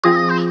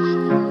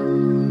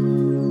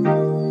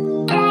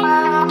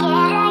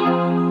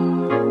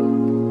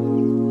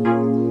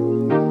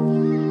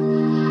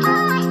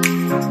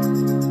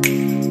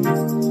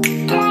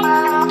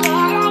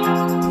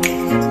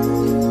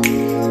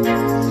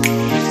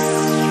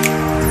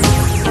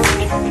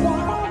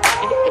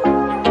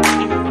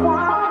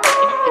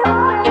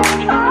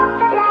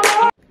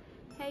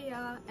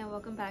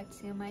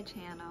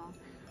my channel.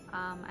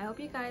 I hope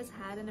you guys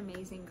had an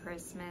amazing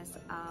Christmas.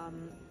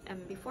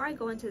 And before I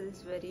go into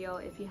this video,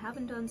 if you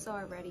haven't done so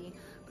already,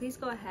 please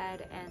go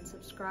ahead and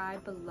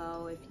subscribe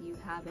below if you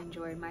have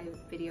enjoyed my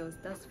videos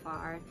thus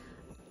far.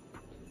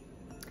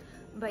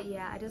 But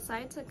yeah, I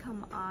decided to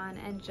come on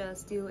and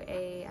just do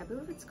I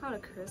believe it's called a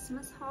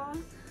Christmas haul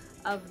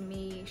of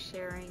me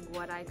sharing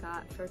what I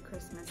got for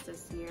Christmas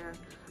this year.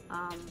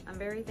 I'm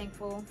very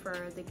thankful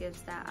for the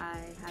gifts that I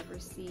have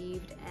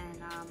received,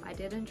 and I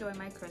did enjoy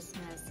my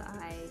Christmas.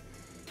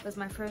 It was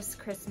my first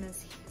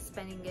Christmas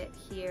spending it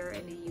here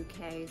in the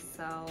UK,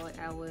 so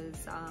I was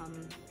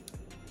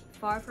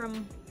far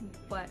from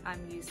what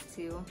I'm used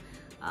to,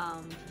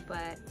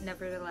 but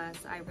nevertheless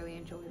I really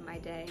enjoyed my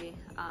day,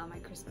 my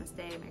Christmas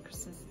day, my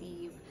Christmas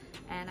Eve,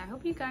 and I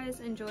hope you guys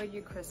enjoyed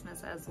your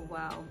Christmas as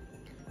well.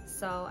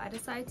 So I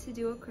decided to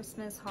do a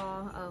Christmas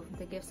haul of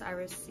the gifts I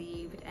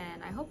received,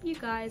 and I hope you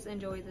guys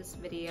enjoy this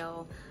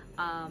video.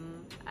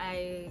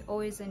 I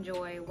always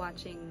enjoy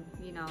watching,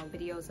 you know,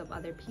 videos of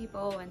other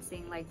people and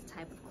seeing like the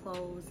type of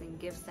clothes and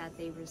gifts that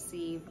they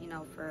receive, you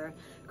know, for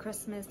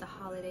Christmas, the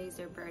holidays,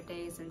 their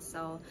birthdays, and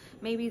so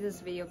maybe this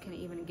video can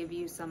even give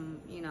you some,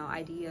 you know,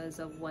 ideas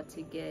of what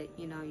to get,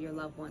 you know, your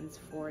loved ones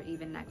for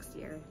even next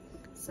year.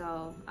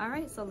 So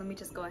alright, so let me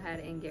just go ahead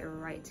and get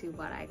right to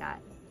what I got.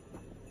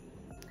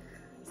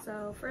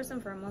 So first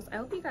and foremost, I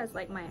hope you guys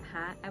like my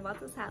hat. I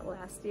bought this hat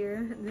last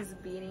year, this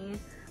beanie.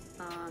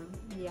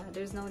 Yeah,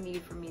 there's no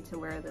need for me to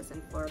wear this in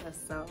Florida,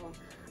 so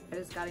I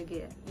just gotta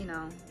get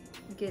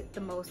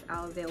the most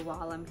out of it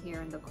while I'm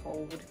here in the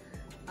cold.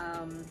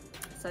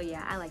 So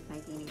yeah, I like my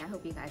beanie. I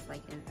hope you guys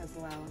like it as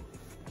well.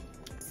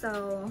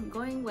 So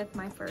going with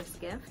my first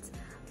gift,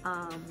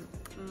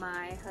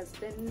 my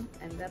husband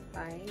ended up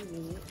buying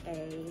me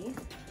a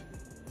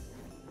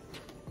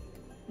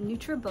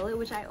NutriBullet,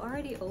 which I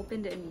already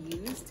opened and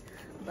used,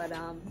 but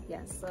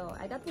yes, so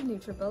I got the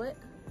NutriBullet,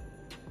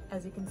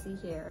 as you can see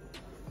here,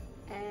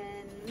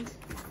 and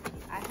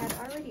I had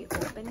already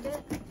opened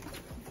it,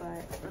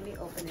 but let me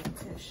open it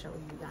to show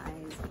you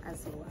guys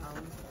as well.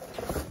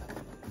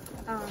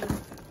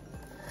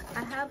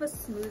 I have a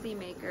smoothie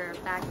maker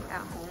back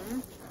at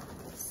home,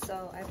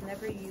 so I've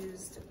never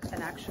used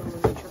an actual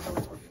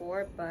NutriBullet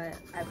before, but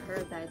I've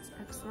heard that it's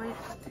excellent,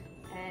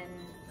 and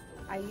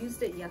I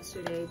used it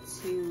yesterday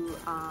to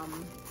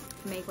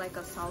make like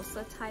a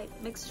salsa type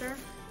mixture,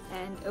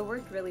 and it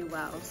worked really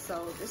well.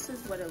 So this is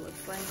what it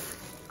looks like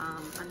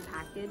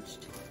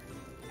unpackaged,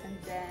 and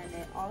then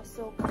it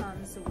also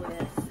comes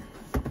with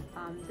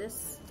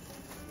this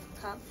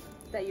cup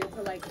that you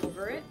put like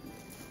over it,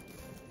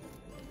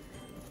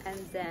 and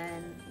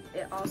then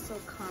it also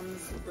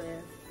comes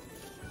with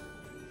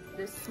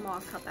this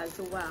small cup as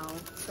well.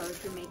 So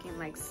if you're making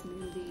like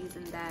smoothies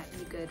and that,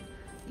 you could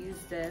use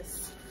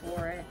this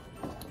for it.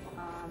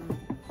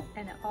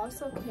 And it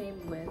also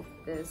came with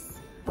this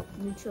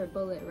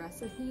NutriBullet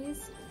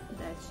recipes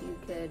that you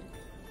could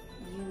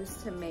use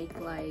to make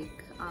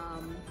like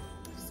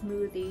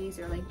smoothies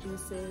or like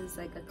juices,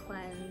 like a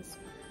cleanse,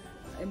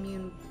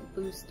 immune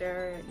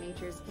booster,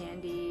 nature's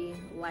candy,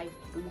 life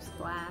boost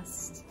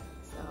blast.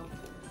 So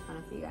I don't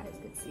know if you guys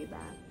could see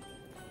that.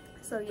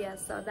 So yeah,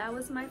 so that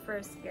was my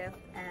first gift,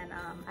 and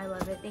I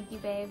love it. Thank you,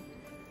 babe.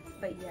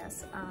 But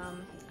yes,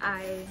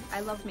 I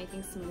love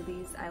making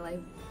smoothies. I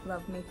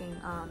love making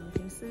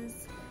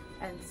juices,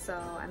 and so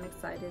I'm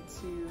excited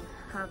to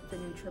have the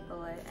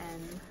NutriBullet,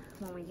 and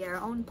when we get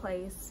our own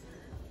place,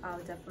 I'll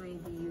definitely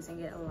be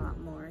using it a lot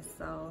more.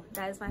 So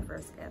that is my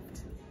first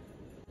gift.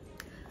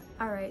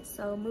 Alright,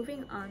 so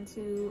moving on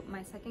to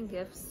my second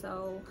gift.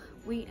 So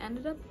we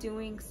ended up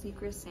doing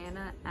Secret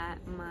Santa at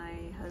my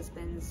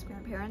husband's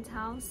grandparents'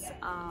 house.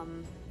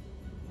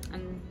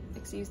 And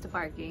excuse the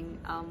barking,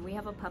 we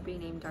have a puppy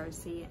named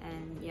Darcy,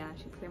 and yeah,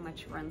 she pretty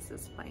much runs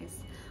this place.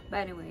 But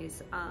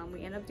anyways,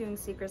 we ended up doing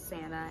Secret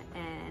Santa,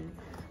 and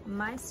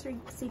my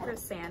Secret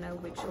Santa,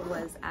 which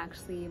was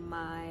actually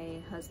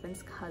my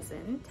husband's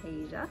cousin,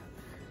 Tasia,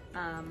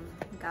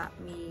 got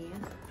me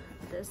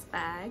this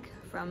bag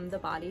from the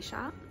Body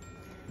Shop.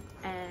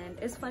 And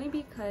it's funny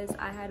because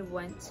I had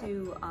went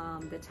to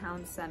the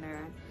town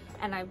center,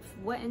 and I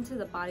went into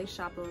the Body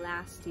Shop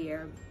last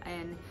year,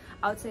 and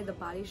I would say the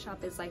Body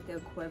Shop is like the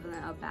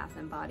equivalent of Bath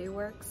and Body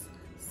Works.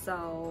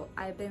 So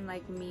I've been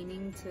like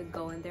meaning to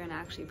go in there and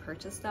actually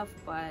purchase stuff,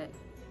 but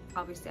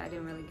obviously I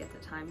didn't really get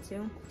the time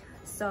to.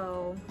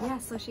 So yeah,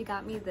 so she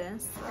got me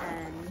this,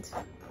 and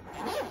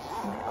let me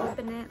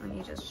open it. Let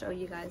me just show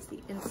you guys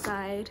the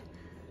inside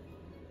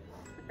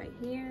right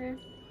here.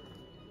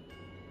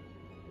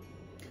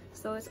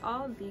 So it's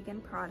all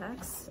vegan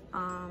products.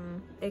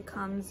 It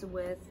comes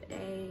with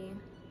a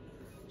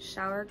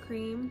shower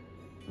cream,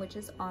 which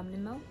is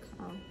almond milk.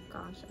 Oh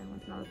gosh, I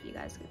don't know if you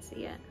guys can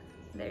see it.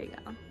 There you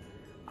go.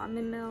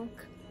 Almond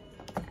milk.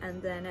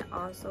 And then it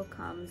also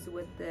comes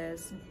with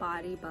this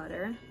body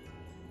butter.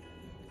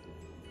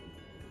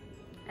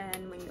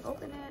 And when you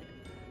open it,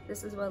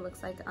 this is what it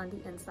looks like on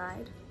the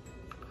inside.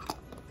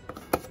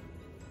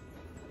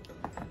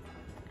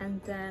 And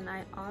then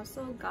I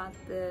also got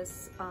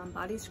this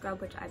body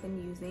scrub, which I've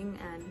been using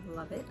and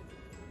love it.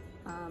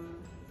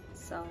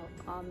 So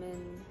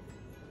almond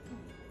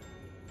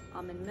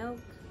milk,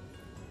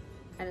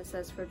 and it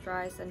says for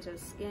dry sensitive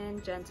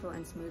skin, gentle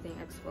and smoothing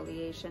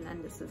exfoliation,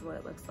 and this is what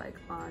it looks like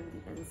on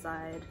the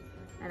inside.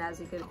 And as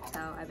you can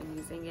tell, I've been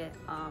using it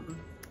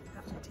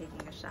after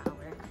taking a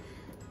shower.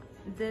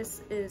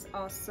 This is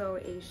also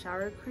a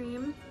shower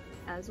cream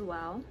as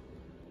well,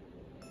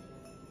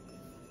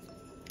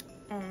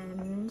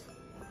 and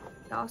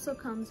it also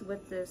comes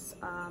with this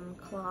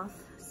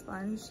cloth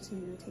sponge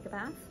to take a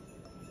bath.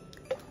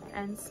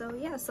 And so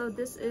yeah, so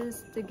this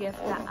is the gift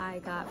that I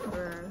got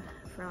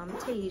from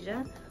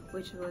Tasia,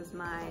 which was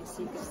my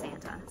Secret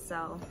Santa.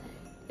 So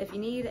if you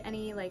need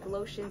any like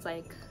lotions,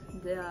 like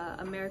the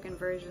American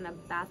version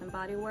of Bath and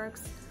Body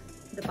Works,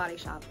 the Body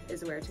Shop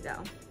is where to go.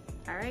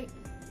 All right,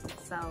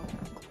 so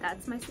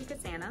that's my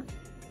Secret Santa,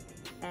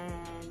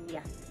 and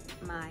yeah,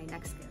 my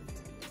next gift.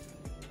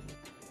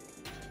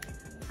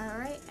 All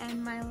right,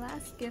 and my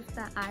last gift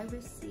that I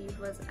received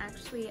was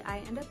actually, I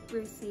ended up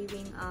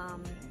receiving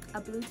a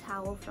blue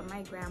towel from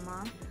my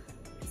grandma.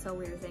 So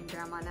weird saying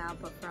grandma now,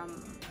 but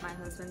from my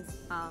husband's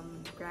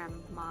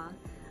grandma.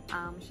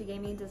 She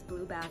gave me this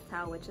blue bath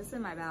towel, which is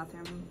in my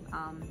bathroom.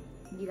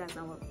 You guys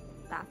know what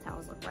bath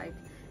towels look like.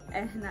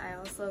 And I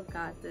also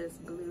got this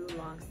blue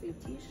long sleeve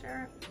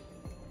t-shirt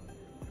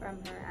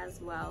from her as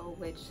well,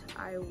 which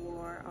I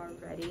wore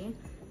already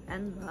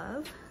and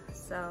love.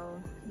 So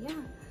yeah.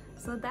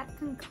 So that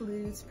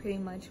concludes pretty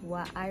much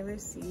what I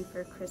received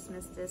for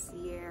Christmas this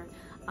year.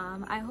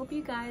 I hope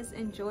you guys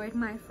enjoyed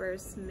my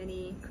first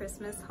mini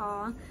Christmas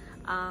haul.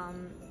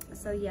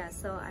 So yeah,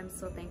 so I'm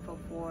so thankful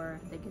for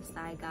the gifts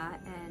that I got,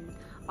 and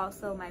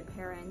also my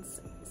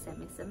parents sent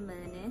me some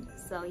money.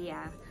 So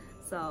yeah,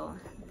 so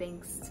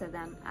thanks to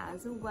them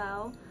as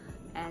well.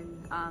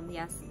 And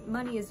yes,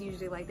 money is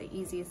usually like the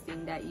easiest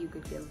thing that you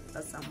could give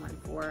someone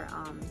for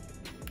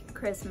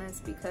Christmas,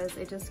 because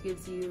it just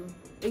gives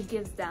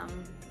them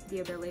the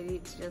ability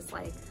to just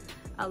like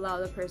allow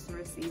the person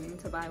receiving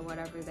to buy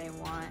whatever they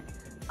want.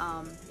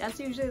 That's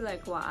usually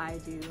like what I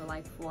do.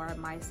 Like for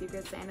my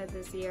Secret Santa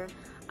this year,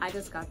 I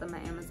just got them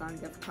an Amazon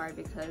gift card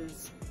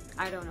because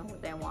I don't know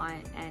what they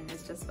want, and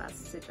it's just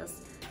best to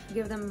just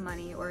give them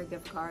money or a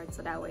gift card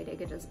so that way they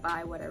could just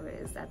buy whatever it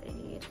is that they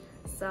need.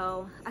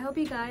 So I hope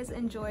you guys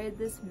enjoyed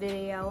this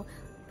video.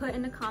 Put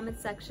in the comment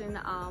section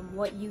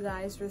what you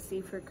guys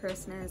received for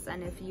Christmas,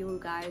 and if you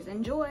guys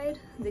enjoyed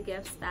the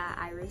gifts that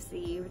I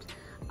received.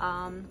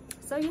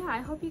 So yeah, I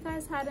hope you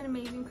guys had an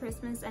amazing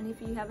Christmas, and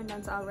if you haven't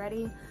done so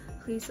already,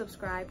 please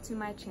subscribe to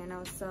my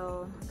channel.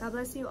 So God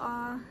bless you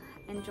all.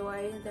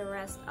 Enjoy the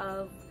rest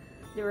of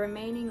the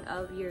remaining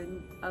of your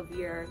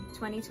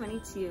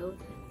 2022,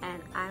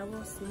 and I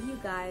will see you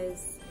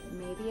guys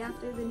maybe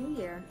after the new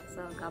year.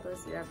 So God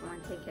bless you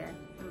everyone. Take care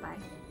and bye.